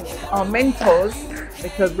to thank our mentors,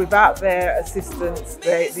 because without their assistance,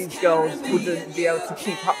 these girls wouldn't be able to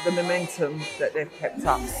keep up the momentum that they've kept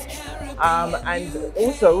up. And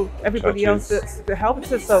also everybody else that's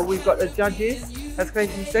helped us. So we've got the judges, as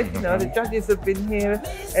Clayton said, you know, the judges have been here,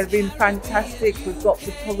 they've been fantastic. We've got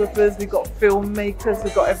photographers, we've got filmmakers,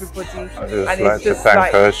 we've got everybody. I'd like to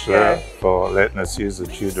thank Ursula for letting us use the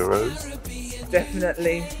Tudor Rose.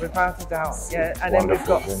 Definitely, without a doubt, yeah. And then we've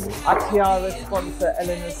got our tiara sponsor,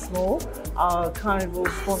 Eleanor Small, our carnival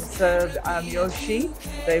sponsor, Yoshi.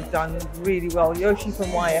 They've done really well. Yoshi from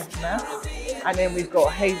YF Mass. And then we've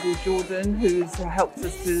got Hazel Jordan, who's helped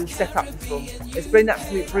us to set up the film. It's been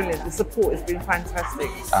absolutely brilliant. The support has been fantastic.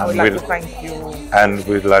 I would like to thank you all. And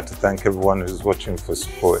we'd like to thank everyone who's watching for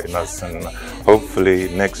supporting us. And hopefully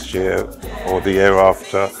next year or the year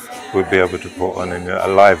after, we'll be able to put on a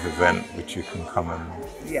live event which you can come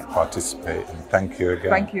and participate in. Thank you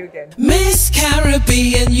again. Thank you again. Miss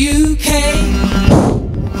Caribbean UK.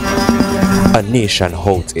 A nation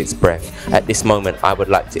holds its breath. At this moment, I would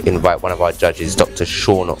like to invite one of our judges, Dr.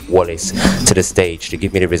 Sean Wallace, to the stage to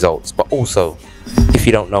give me the results. But also, if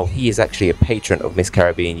you don't know, he is actually a patron of Miss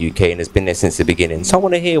Caribbean UK and has been there since the beginning. So I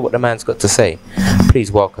want to hear what the man's got to say.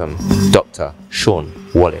 Please welcome Dr. Sean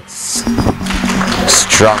Wallace.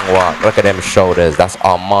 Strong work. Look at them shoulders. That's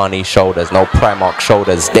Armani shoulders. No Primark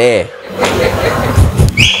shoulders there.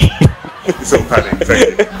 So, Paddy,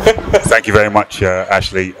 thank you. Thank you very much,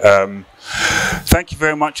 Ashley. Thank you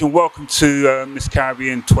very much and welcome to Miss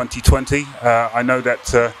Caribbean 2020. I know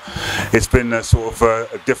that it's been a sort of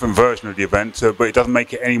a different version of the event, but it doesn't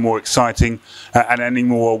make it any more exciting and any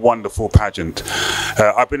more wonderful pageant.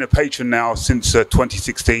 I've been a patron now since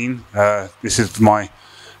 2016. This is my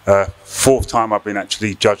fourth time I've been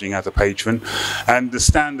actually judging as a patron, and the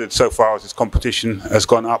standard so far as this competition has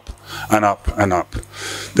gone up and up and up.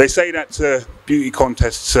 They say that beauty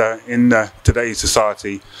contests in today's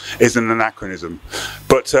society is an anachronism,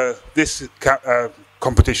 but this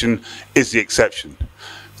competition is the exception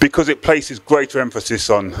because it places greater emphasis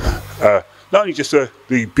on not only just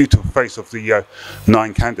the beautiful face of the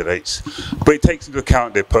 9 candidates, but it takes into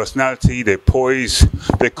account their personality, their poise,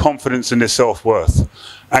 their confidence and their self-worth.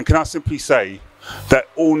 And can I simply say that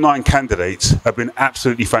all 9 candidates have been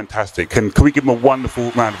absolutely fantastic. And can we give them a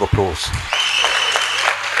wonderful round of applause?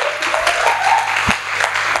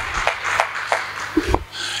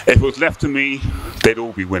 If it was left to me, they'd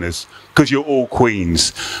all be winners, because you're all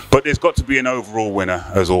queens. But there's got to be an overall winner,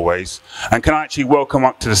 as always. And can I actually welcome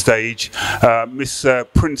up to the stage Miss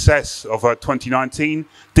Princess of 2019,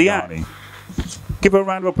 Diani. Give her a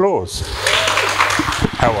round of applause.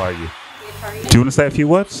 How are you? Do you want to say a few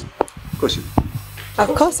words? Of course you do.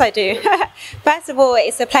 Of course I do. First of all,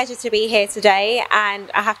 it's a pleasure to be here today, and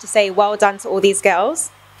I have to say well done to all these girls.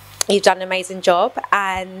 You've done an amazing job,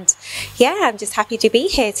 and yeah, I'm just happy to be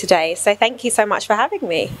here today. So thank you so much for having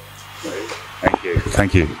me. Thank you.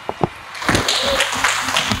 Thank you.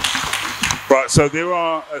 Right, so there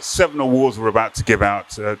are 7 awards we're about to give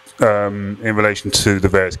out in relation to the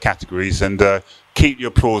various categories, and keep your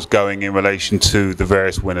applause going in relation to the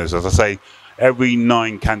various winners. As I say, every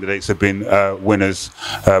 9 candidates have been winners,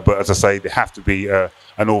 but as I say, there have to be an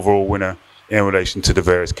overall winner in relation to the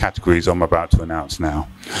various categories I'm about to announce now.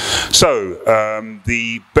 So,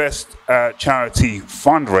 the best charity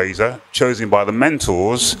fundraiser chosen by the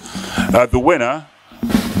mentors, the winner,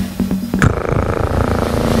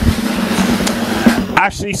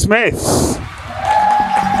 Ashley Smith.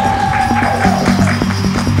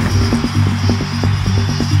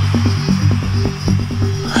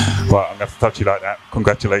 Well, I'm going to have to touch you like that.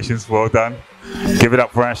 Congratulations, well done. Give it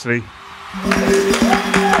up for Ashley.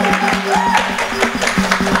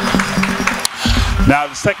 Now,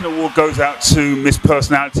 the second award goes out to Miss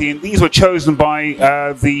Personality, and these were chosen by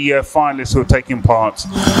the finalists who are taking part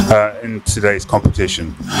in today's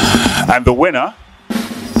competition. And the winner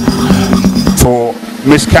for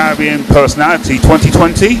Miss Caribbean Personality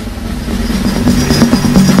 2020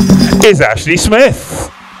 is Ashley Smith.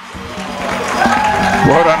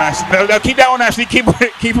 Well done, Ashley. No, keep that on, Ashley. Keep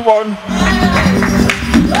it on.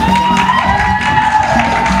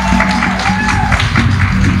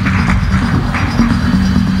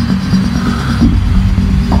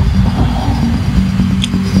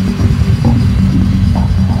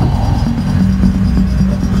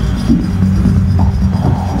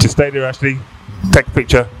 Just stay there, Ashley. Take a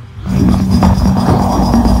picture.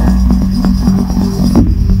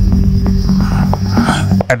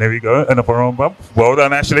 And there we go, an upper arm bump. Well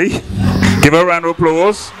done, Ashley. Give her a round of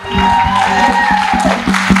applause.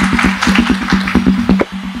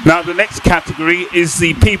 Now, the next category is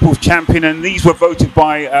the People's Champion, and these were voted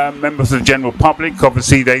by members of the general public.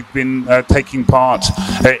 Obviously, they've been taking part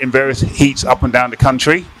in various heats up and down the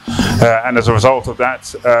country. And as a result of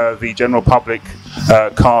that, the general public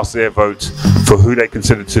cast their vote for who they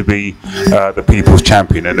consider to be the People's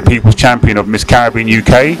Champion. And the People's Champion of Miss Caribbean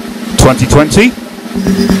UK 2020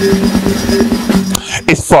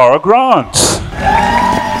 is Farah Grant.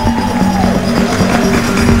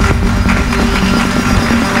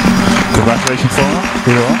 Congratulations, Farah.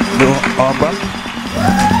 Here you are, little arm bump.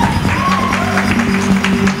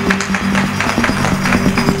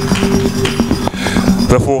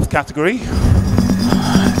 The fourth category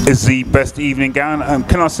is the best evening gown, and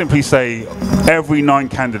can I simply say every 9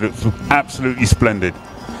 candidates were absolutely splendid.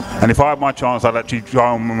 And if I had my chance, I'd actually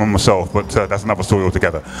try on myself, but that's another story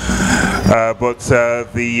altogether. But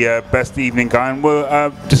the best evening gown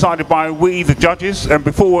were decided by we, the judges. And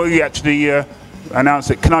before we actually announce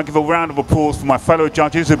it, can I give a round of applause for my fellow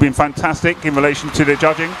judges who've been fantastic in relation to their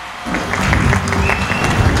judging,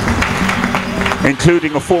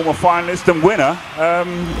 including a former finalist and winner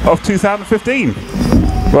of 2015.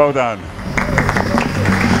 Well done.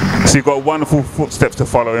 So you've got wonderful footsteps to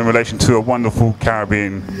follow in relation to a wonderful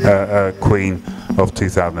Caribbean Queen of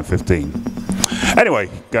 2015. Anyway,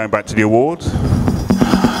 going back to the awards.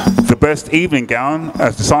 The best evening gown,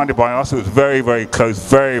 as decided by us, it was very, very close,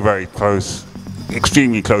 very, very close,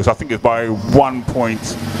 extremely close. I think it's by 1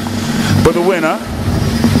 point. But the winner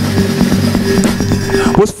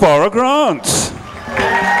was Farah Grant.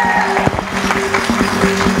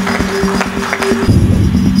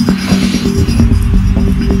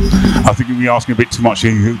 think you'll be asking a bit too much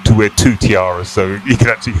to wear 2 tiaras, so you can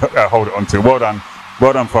actually hold it onto. Well done,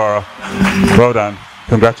 Farah. Well done.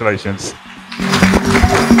 Congratulations.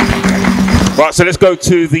 Right, so let's go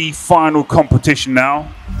to the final competition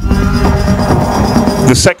now.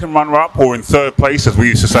 The second runner-up, or in third place, as we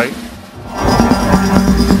used to say,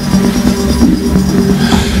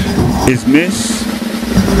 is Miss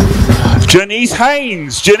Janice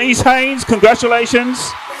Haynes. Janice Haynes,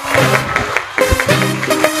 congratulations.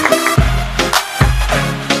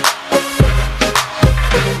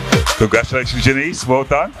 Congratulations, Janice. Well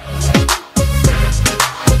done.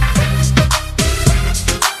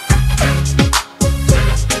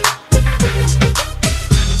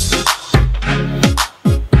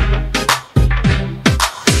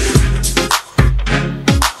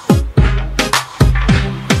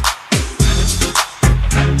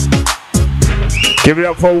 Give it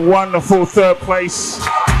up for a wonderful third place,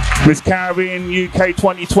 Miss Caribbean UK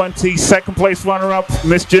 2020. Second place runner-up,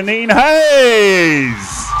 Miss Janine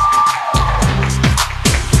Hayes.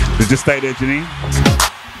 Just stay there, Janine.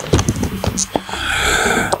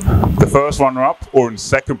 The first runner-up, or in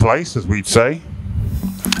second place, as we'd say.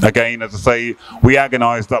 Again, as I say, we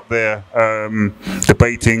agonised up there,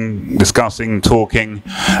 debating, discussing, talking,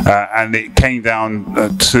 and it came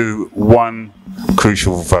down to one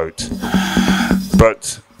crucial vote.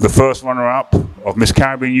 But the first runner-up of Miss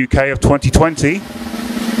Caribbean UK of 2020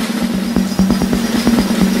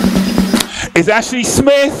 is Ashley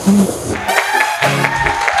Smith.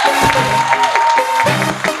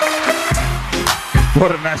 Well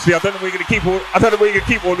done, Ashley. I don't know if we're going to keep all. I don't know if we're going to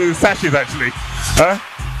keep all those sashes, actually. Huh?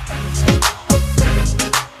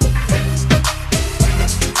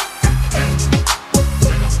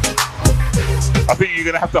 I think you're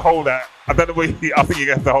going to have to hold that. I don't know where. I think you're going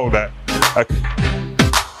to have to hold that. Okay.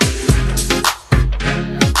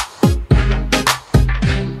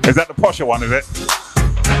 Is that the posher one, is it?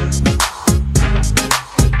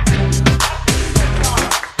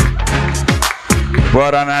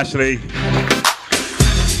 Well done, Ashley.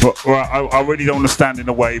 Well, I really don't want to stand in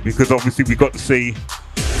the way, because obviously we got to see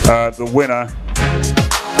the winner.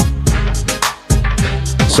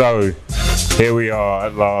 So, here we are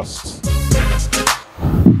at last.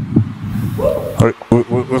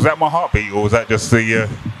 Was that my heartbeat, or was that just the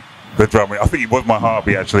drumming? I think it was my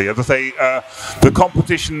heartbeat, actually. As I say, the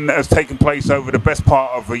competition has taken place over the best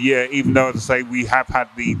part of a year, even though, as I say, we have had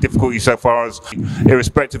the difficulties so far as,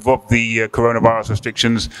 irrespective of the coronavirus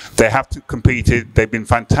restrictions, they have competed. They've been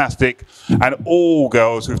fantastic, and all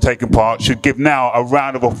girls who've taken part should give now a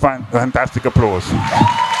round of fantastic applause.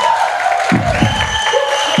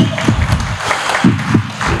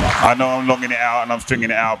 I know I'm longing it out and I'm stringing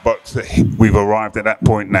it out, but we've arrived at that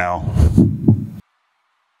point now.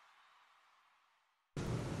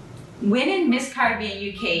 Winning Miss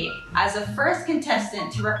Caribbean UK as the first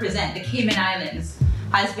contestant to represent the Cayman Islands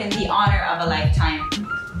has been the honor of a lifetime.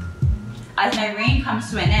 As my reign comes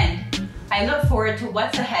to an end, I look forward to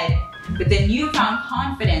what's ahead with the newfound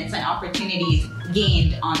confidence and opportunities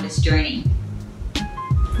gained on this journey.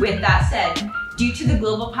 With that said, due to the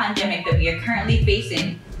global pandemic that we are currently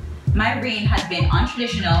facing, my reign has been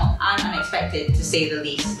untraditional and unexpected, to say the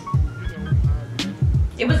least.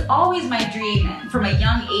 It was always my dream from a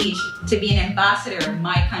young age to be an ambassador of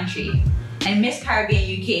my country, and Miss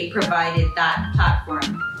Caribbean UK provided that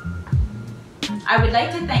platform. I would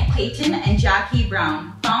like to thank Clayton and Jackie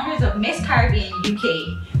Brown, founders of Miss Caribbean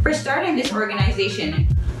UK, for starting this organization,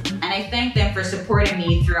 and I thank them for supporting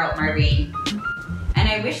me throughout my reign. And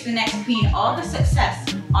I wish the next queen all the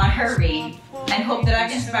success on her reign, and hope that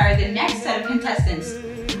I've inspired the next set of contestants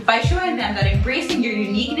by showing them that embracing your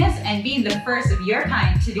uniqueness and being the first of your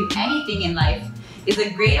kind to do anything in life is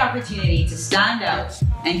a great opportunity to stand out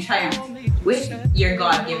and triumph with your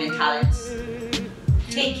God-given talents.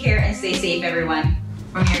 Take care and stay safe, everyone.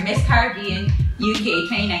 From your Miss Caribbean UK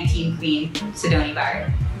 2019 Queen, Sidoni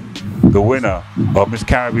Barrett. The winner of Miss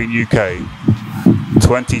Caribbean UK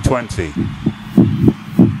 2020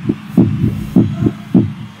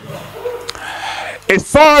 is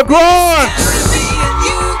Farah Grant!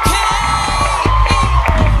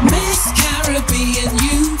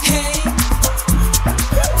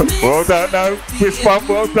 Well done, no, fist bump,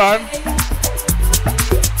 well done.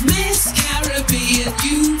 Miss Caribbean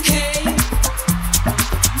UK.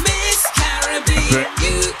 Miss Caribbean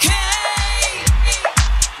UK.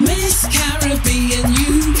 Miss Caribbean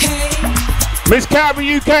UK. Miss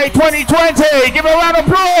Caribbean UK 2020, give a round of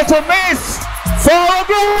applause to Miss Farah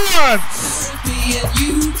Grant!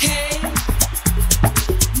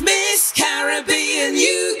 Miss Caribbean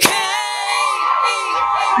UK.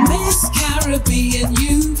 Miss Caribbean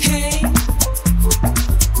UK.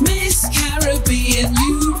 Miss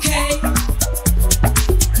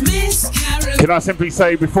Can I simply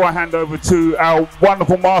say, before I hand over to our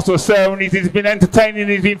wonderful master of ceremonies, he's been entertaining,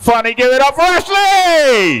 he's been funny, give it up for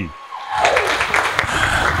Ashley!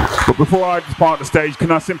 But before I depart the stage, can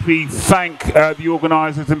I simply thank the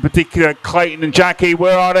organisers, in particular Clayton and Jackie.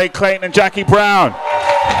 Where are they, Clayton and Jackie Brown?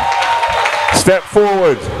 Step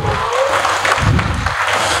forward.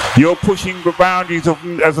 You're pushing the boundaries of,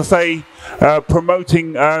 as I say,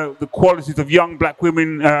 promoting the qualities of young black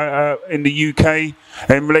women in the UK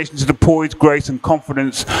in relation to the poise, grace and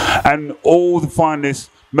confidence, and all the finalists.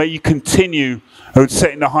 May you continue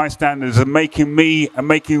setting the high standards and making me and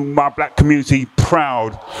making my black community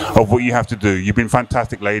proud of what you have to do. You've been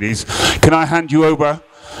fantastic, ladies. Can I hand you over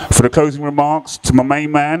for the closing remarks to my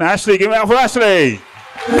main man, Ashley? Give it up for Ashley.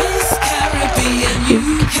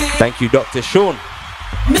 Thank you, Dr. Sean.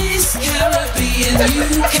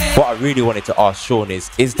 What I really wanted to ask Sean is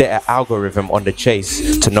there an algorithm on the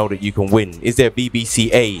chase to know that you can win? Is there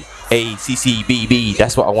BBC A, CCBB?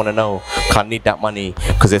 That's what I want to know. I need that money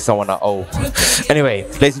because there's someone I owe. Anyway,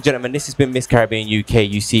 ladies and gentlemen, this has been Miss Caribbean UK.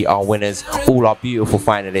 You see our winners, all our beautiful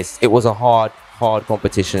finalists. It was a hard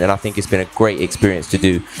competition, and I think it's been a great experience to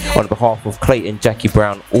do. On behalf of Clayton, Jackie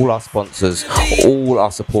Brown, all our sponsors, all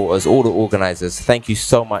our supporters, all the organisers, thank you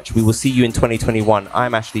so much. We will see you in 2021.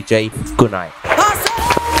 I'm Ashley J. Good night.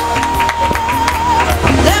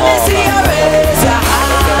 Let me see you raise your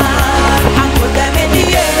hand and put them in the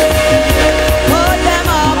air. Put them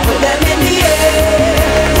up, put them in the air.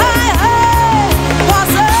 Hey, hey,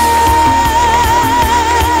 what's up?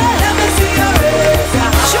 Let me see you raise your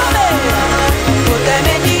hand. Show me. Put them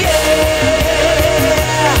in the air.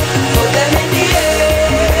 Put them in the air.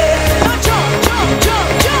 Now jump, jump, jump,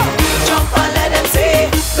 jump. Jump and let them see.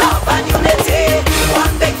 Love and unity.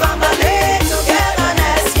 One big family,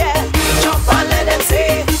 togetherness, yeah. Jump and let them see.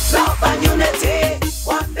 Love and unity.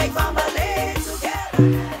 One big family,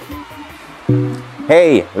 together.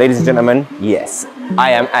 Hey, ladies and gentlemen, yes,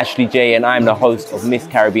 I am Ashley J and I'm the host of Miss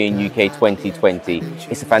Caribbean UK 2020.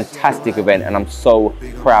 It's a fantastic event and I'm so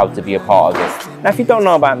proud to be a part of it. Now, if you don't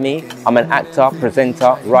know about me, I'm an actor,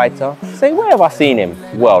 presenter, writer. Say, where have I seen him?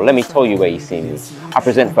 Well, let me tell you where you've seen me. I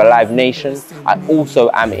present for Live Nation. I also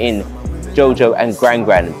am in Jojo and Gran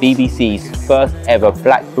Gran, BBC's first ever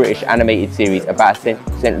black British animated series about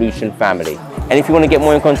St. Lucian family. And if you want to get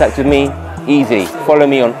more in contact with me, easy. Follow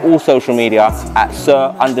me on all social media at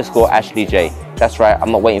Sir_AshleyJ. That's right,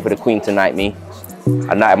 I'm not waiting for the Queen to knight me.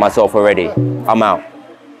 I knighted myself already. I'm out.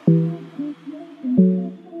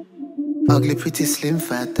 Ugly, pretty, slim,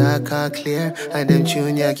 fat, dark or clear, and them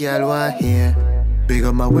junior girl want here. Big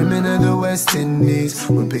up my women of the West Indies.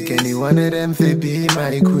 Would pick any one of them to be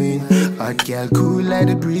my queen. Hot girl, cool like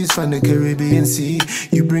the breeze from the Caribbean Sea.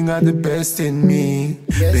 You bring out the best in me.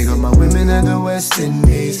 Big up my women of the West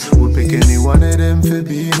Indies. Would pick any one of them to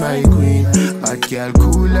be my queen. Hot girl,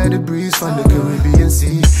 cool like the breeze from the Caribbean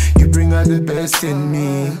Sea. You bring out the best in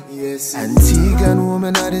me. Antiguan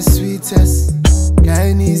woman are the sweetest.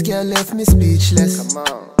 Guyanese girl left me speechless.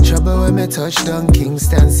 Trouble when me touch down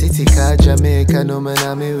Kingston City, cause Jamaica no man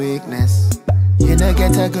have me weakness. You know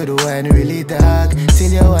get a good wine really dark,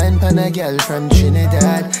 till you wine pan a girl from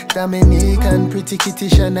Trinidad, Dominican, pretty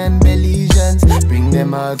Kittitian and Belizeans. Bring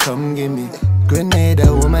them all, come give me.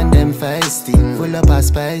 Grenada woman them feisty, full up of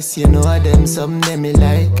spice, you know them some them me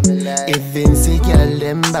like. If Vincy girl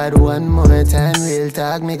them bad one more time, real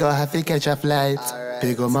talk me go have to catch a flight.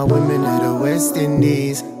 Big up my women of the West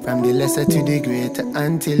Indies, from the lesser to the greater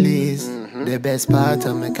Antilles. The best part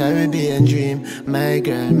of my Caribbean dream. My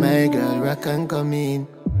girl, rock and come in.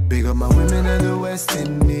 Big up my women of the West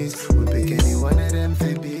Indies. We pick anyone